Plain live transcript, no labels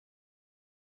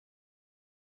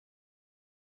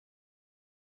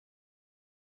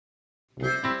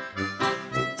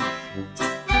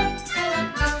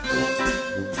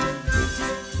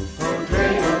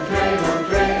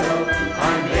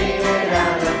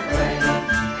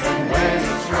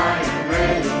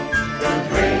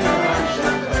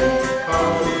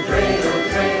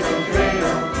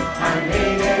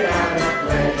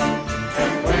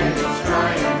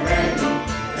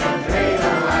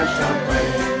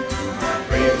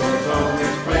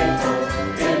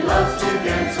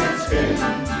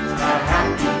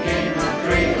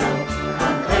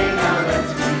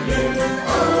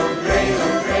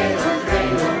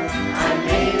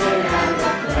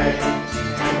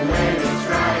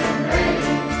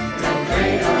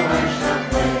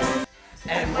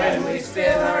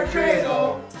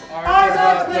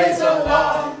Plays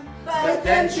along, but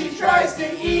then she tries to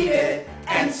eat it,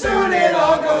 and soon it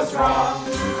all goes wrong.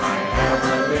 I have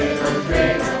a little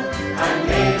dreidel, I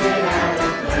made it out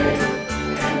of clay,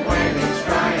 and when it's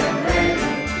dry and ready,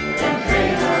 the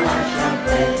dreidel I shall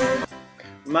play.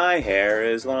 My hair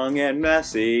is long and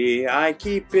messy, I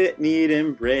keep it neat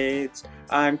in braids.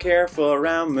 I'm careful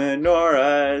around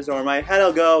menorahs, or my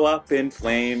head'll go up in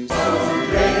flames. Oh,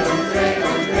 dreidel,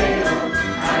 dreidel, dreidel,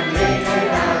 I made it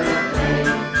out of clay.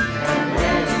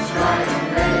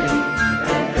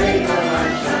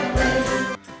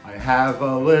 I have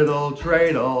a little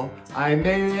dreidel, I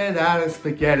made it out of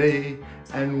spaghetti,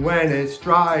 and when it's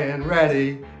dry and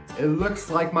ready, it looks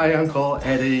like my Uncle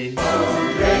Eddie.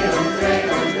 Oh, dreidel,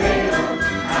 dreidel, dreidel,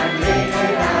 I made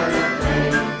it out of clay,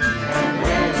 and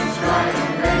when it's dry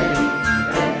and ready,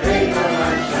 the dreidel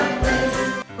I shall play.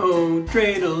 Oh,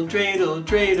 dreidel, dreidel,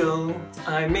 dreidel,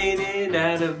 I made it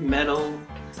out of metal.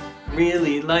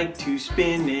 Really like to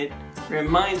spin it,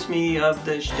 reminds me of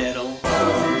the shtetl.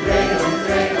 Oh, dreidel,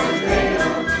 dreidel,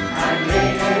 dreidel, I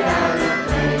made it out of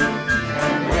clay,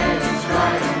 and when it's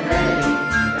dry and ready,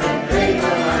 the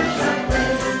dreidel I shall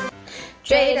play.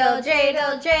 Dreidel,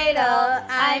 dreidel, dreidel,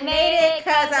 I made it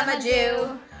 'cause I'm a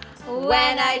Jew.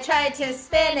 When I try to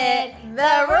spin it,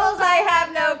 the rules I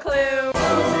have no clue. Oh,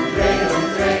 dreidel,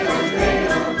 dreidel,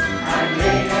 dreidel, I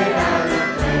made it out of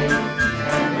clay,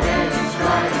 and when it's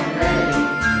dry and ready,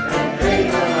 the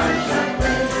dreidel I shall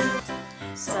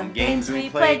play. Some games we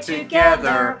play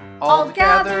together, all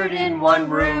gathered in one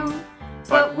room.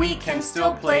 But we can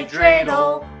still play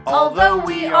dreidel, although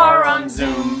we are on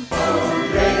Zoom. Oh,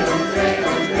 dreidel,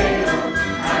 dreidel, dreidel,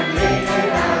 I made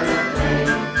it out of clay,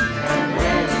 and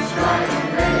when it's dry and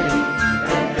ready,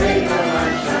 the dreidel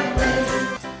I shall play.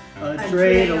 A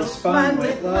dreidel spun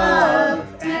with love,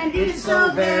 and is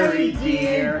so very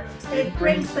dear. It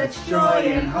brings such joy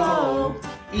and hope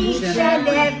each and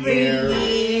every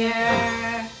year.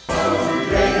 Oh,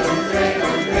 dreidel,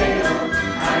 dreidel, dreidel,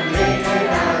 I made it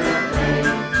out of clay,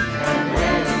 and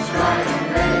when it's dry and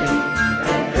ready,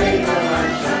 the dreidel I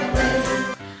shall play.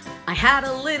 I had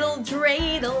a little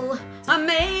dreidel, I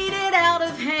made it out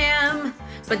of ham,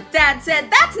 but Dad said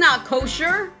that's not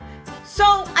kosher,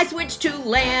 so I switched to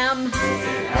lamb.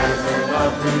 It has a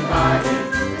lovely body,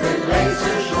 with legs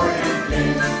so short and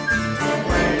thin, and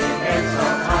when it gets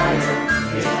all tired,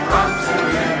 it drops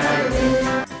again at me.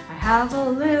 I have a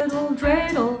little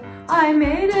dreidel, I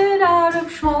made it out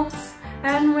of schmaltz,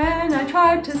 and when I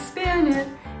tried to spin it,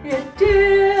 it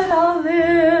did a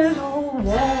little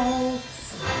waltz.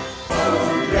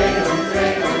 Oh, dreidel,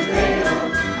 dreidel, dreidel,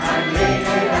 I made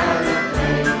it out of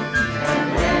clay, and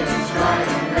when it's dry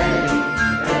and ready,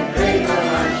 the dreidel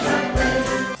I shall play.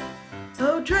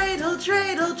 Oh, dreidel,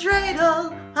 dreidel, dreidel,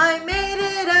 I made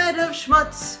it out of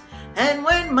schmutz, and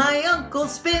when my uncle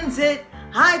spins it,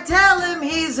 I tell him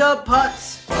he's a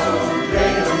putz. Oh,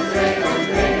 dreidel, dreidel,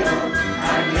 dreidel,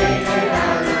 I made it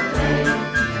out of clay,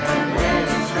 and when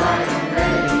it's dry and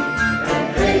ready, the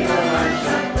dreidel I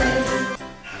shall play.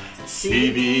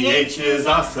 CBH is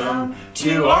awesome,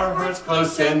 to our hearts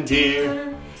close and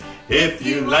dear. If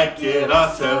you like it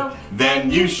also,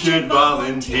 then you should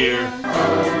volunteer.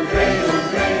 Oh, dreidel,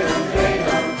 dreidel.